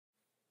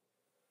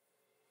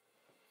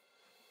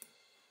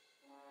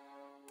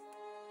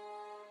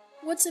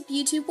What's up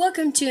YouTube?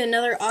 Welcome to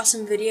another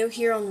awesome video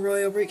here on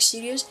Royal Brick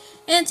Studios,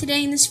 and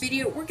today in this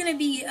video we're going to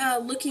be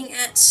looking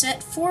at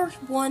set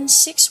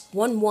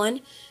 41611,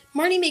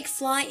 Marty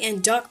McFly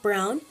and Doc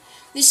Brown.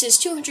 This is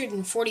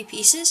 240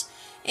 pieces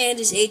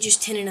and is ages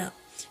 10 and up.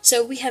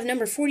 So we have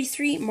number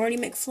 43 Marty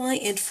McFly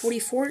and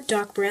 44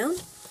 Doc Brown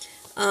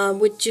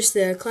with just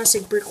the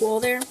classic brick wall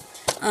there.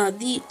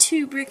 The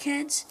two brick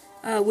heads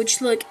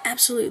which look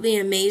absolutely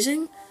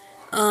amazing.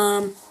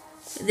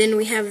 Then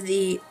we have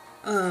the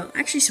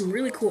actually some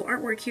really cool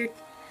artwork here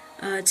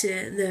to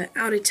the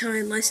Out of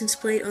Time license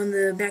plate on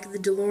the back of the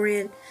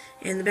DeLorean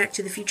and the Back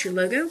to the Future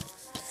logo,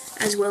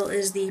 as well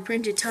as the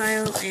printed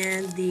tile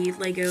and the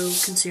Lego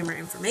consumer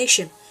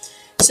information.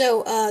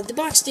 So the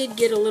box did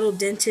get a little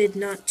dented,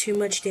 not too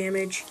much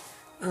damage,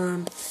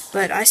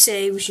 but I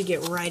say we should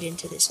get right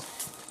into this.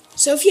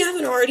 So if you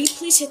haven't already,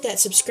 please hit that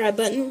subscribe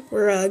button.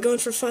 We're going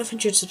for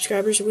 500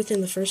 subscribers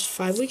within the first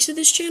 5 weeks of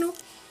this channel,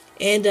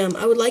 and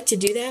I would like to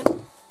do that.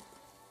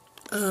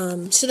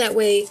 So that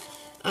way,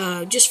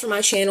 just for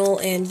my channel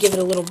and give it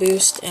a little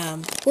boost.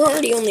 We're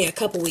already only a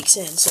couple weeks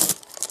in, so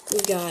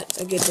we've got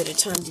a good bit of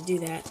time to do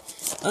that.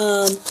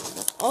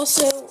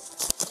 Also,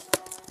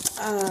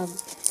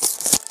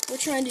 we're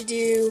trying to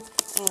do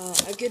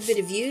a good bit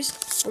of views.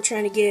 We're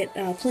trying to get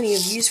plenty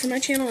of views for my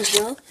channel as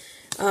well.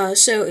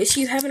 So if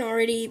you haven't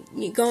already,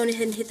 go on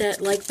ahead and hit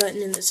that like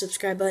button and the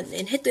subscribe button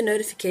and hit the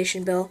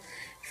notification bell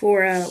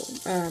for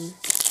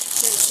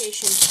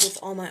notifications with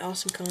all my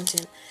awesome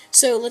content.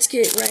 So let's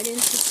get right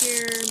into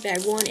here,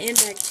 bag 1 and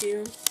bag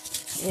 2,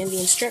 and the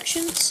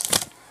instructions,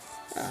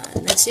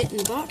 and that's it in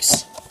the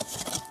box.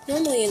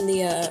 Normally in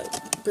the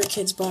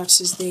Brickheads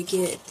boxes they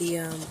get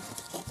the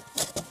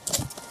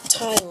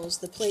tiles,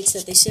 the plates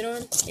that they sit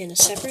on, in a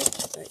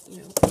separate, but you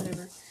know,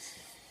 whatever.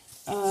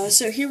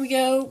 So here we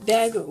go,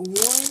 bag 1,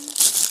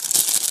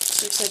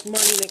 looks like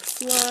Marty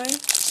McFly,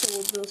 so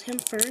we'll build him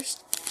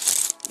first,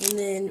 and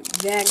then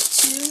bag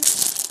 2,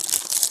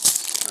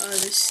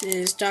 this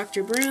is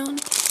Dr. Brown,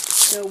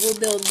 so we'll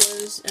build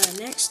those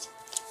next.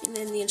 And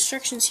then the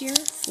instructions here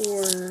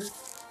for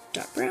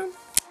Doc Brown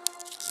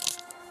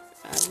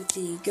with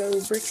the Go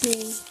Brick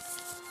Me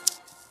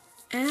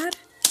ad.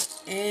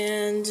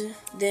 And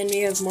then we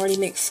have Marty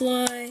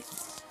McFly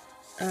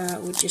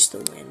with just the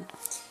win.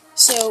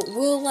 So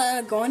we'll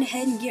go on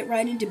ahead and get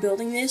right into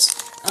building this.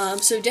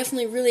 So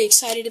definitely really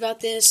excited about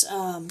this.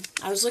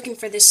 I was looking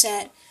for this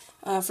set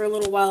for a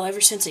little while,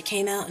 ever since it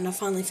came out, and I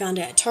finally found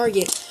it at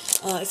Target.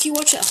 If you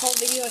watch that haul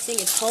video, I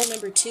think it's haul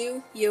number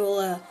 2,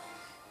 you'll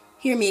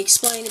hear me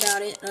explain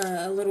about it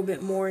a little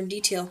bit more in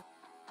detail.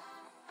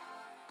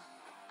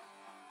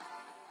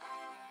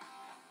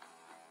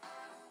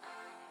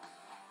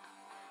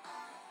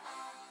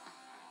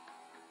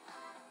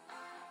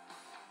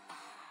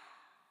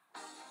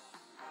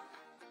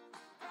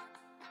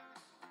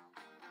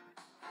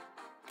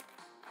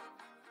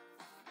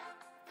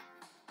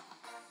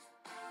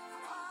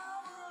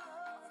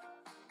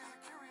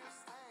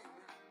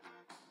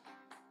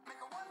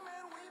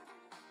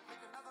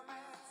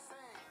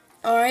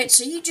 Alright,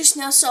 so you just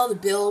now saw the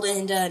build,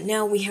 and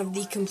now we have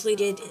the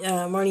completed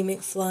Marty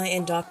McFly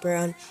and Doc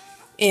Brown,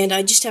 and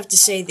I just have to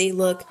say they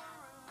look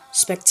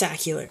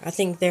spectacular. I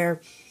think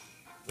they're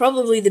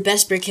probably the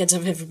best brickheads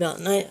I've ever built,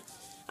 and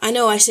I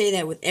know I say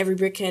that with every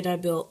brickhead I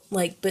built,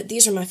 but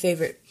these are my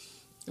favorite.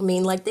 I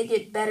mean, they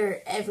get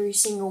better every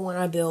single one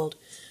I build.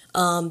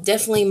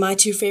 Definitely my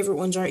 2 favorite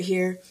ones right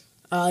here.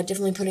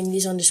 Definitely putting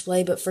these on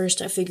display, but first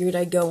I figured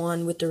I'd go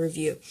on with the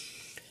review.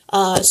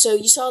 So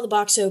you saw the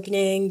box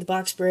opening, the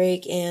box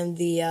break, and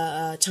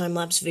the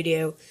time-lapse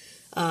video.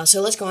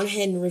 So let's go on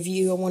ahead and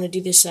review. I want to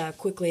do this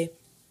quickly.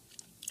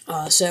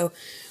 So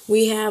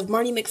we have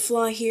Marty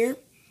McFly here,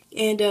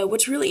 and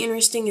what's really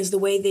interesting is the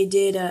way they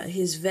did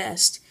his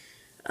vest,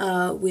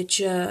 which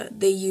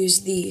they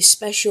used the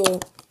special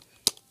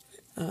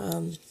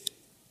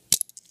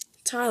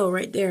tile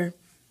right there,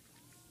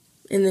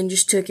 and then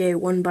just took a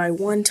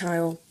 1x1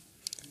 tile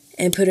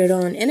and put it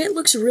on, and it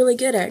looks really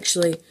good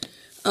actually.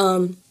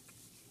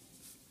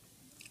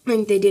 I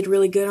think they did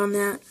really good on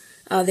that.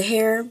 The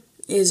hair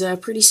is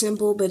pretty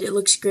simple, but it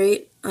looks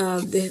great.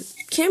 The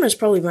camera is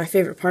probably my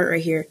favorite part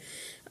right here.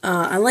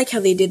 I like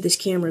how they did this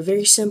camera.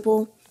 Very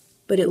simple,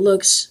 but it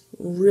looks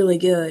really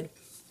good.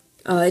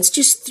 It's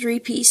just 3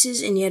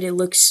 pieces, and yet it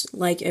looks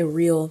like a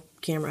real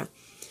camera.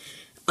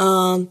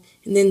 And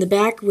then the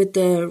back with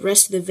the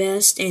rest of the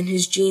vest and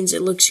his jeans,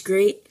 it looks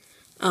great.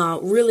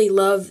 Really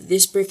love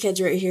this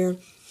brickheads right here.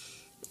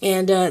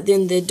 And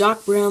then the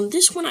Doc Brown,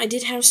 this one I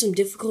did have some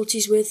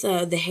difficulties with,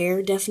 the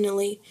hair,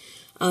 definitely.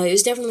 It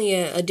was definitely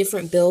a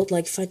different build.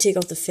 Like, if I take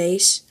off the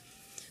face,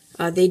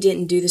 they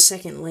didn't do the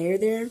second layer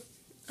there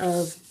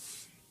of,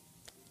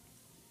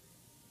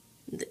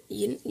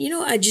 you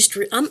know,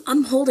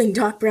 I'm holding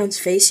Doc Brown's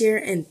face here,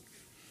 and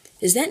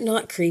is that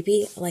not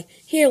creepy? Like,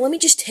 here, let me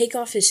just take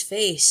off his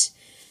face.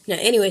 No,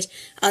 anyways,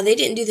 they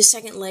didn't do the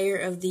second layer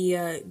of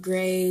the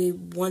gray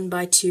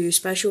 1x2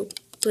 special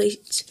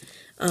plates.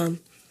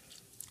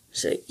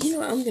 So, you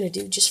know what I'm going to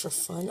do just for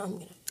fun? Never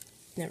mind.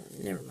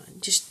 Never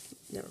mind.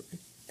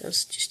 That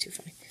was just too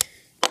funny.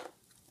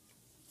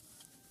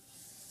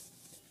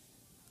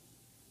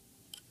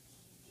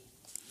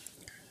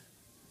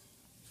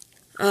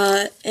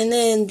 And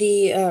then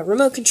the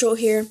remote control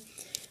here.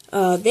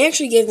 They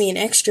actually gave me an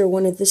extra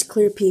one of this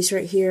clear piece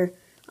right here.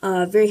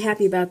 Very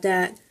happy about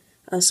that,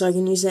 so I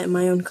can use that in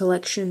my own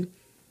collection.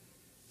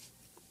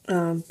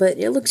 But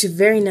it looks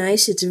very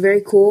nice. It's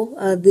very cool.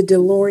 The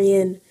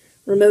DeLorean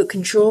remote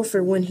control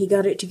for when he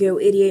got it to go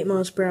 88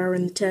 miles per hour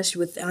in the test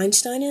with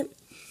Einstein it.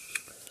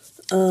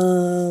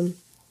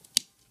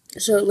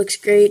 So it looks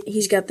great.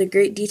 He's got the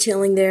great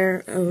detailing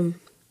there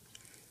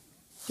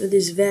with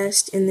his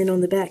vest, and then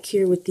on the back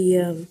here with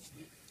the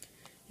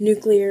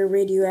nuclear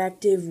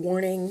radioactive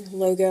warning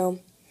logo.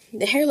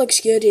 The hair looks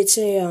good. It's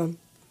a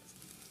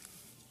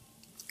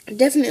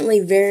definitely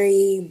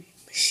very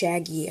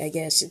shaggy, I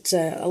guess. It's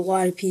a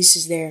lot of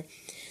pieces there.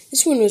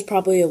 This one was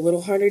probably a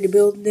little harder to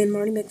build than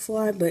Marty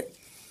McFly, but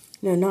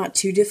not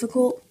too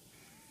difficult.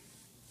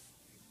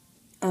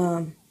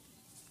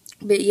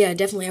 But yeah,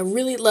 definitely, I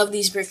really love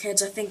these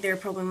brickheads. I think they're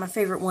probably my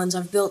favorite ones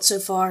I've built so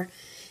far.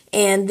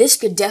 And this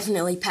could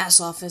definitely pass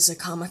off as a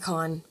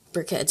Comic-Con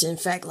brickheads. In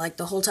fact, like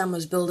the whole time I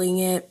was building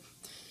it,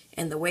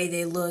 and the way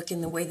they look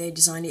and the way they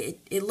designed it,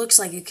 it looks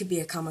like it could be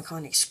a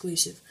Comic-Con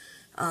exclusive.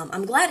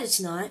 I'm glad it's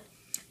not,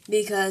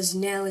 because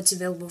now it's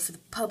available for the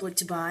public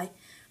to buy.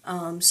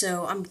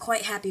 So I'm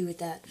quite happy with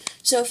that.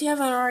 So if you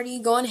haven't already,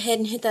 go on ahead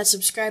and hit that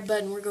subscribe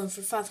button. We're going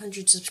for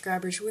 500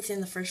 subscribers within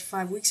the first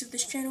 5 weeks of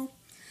this channel.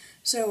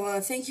 So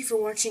thank you for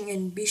watching,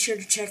 and be sure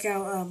to check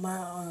out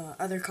my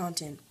other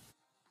content.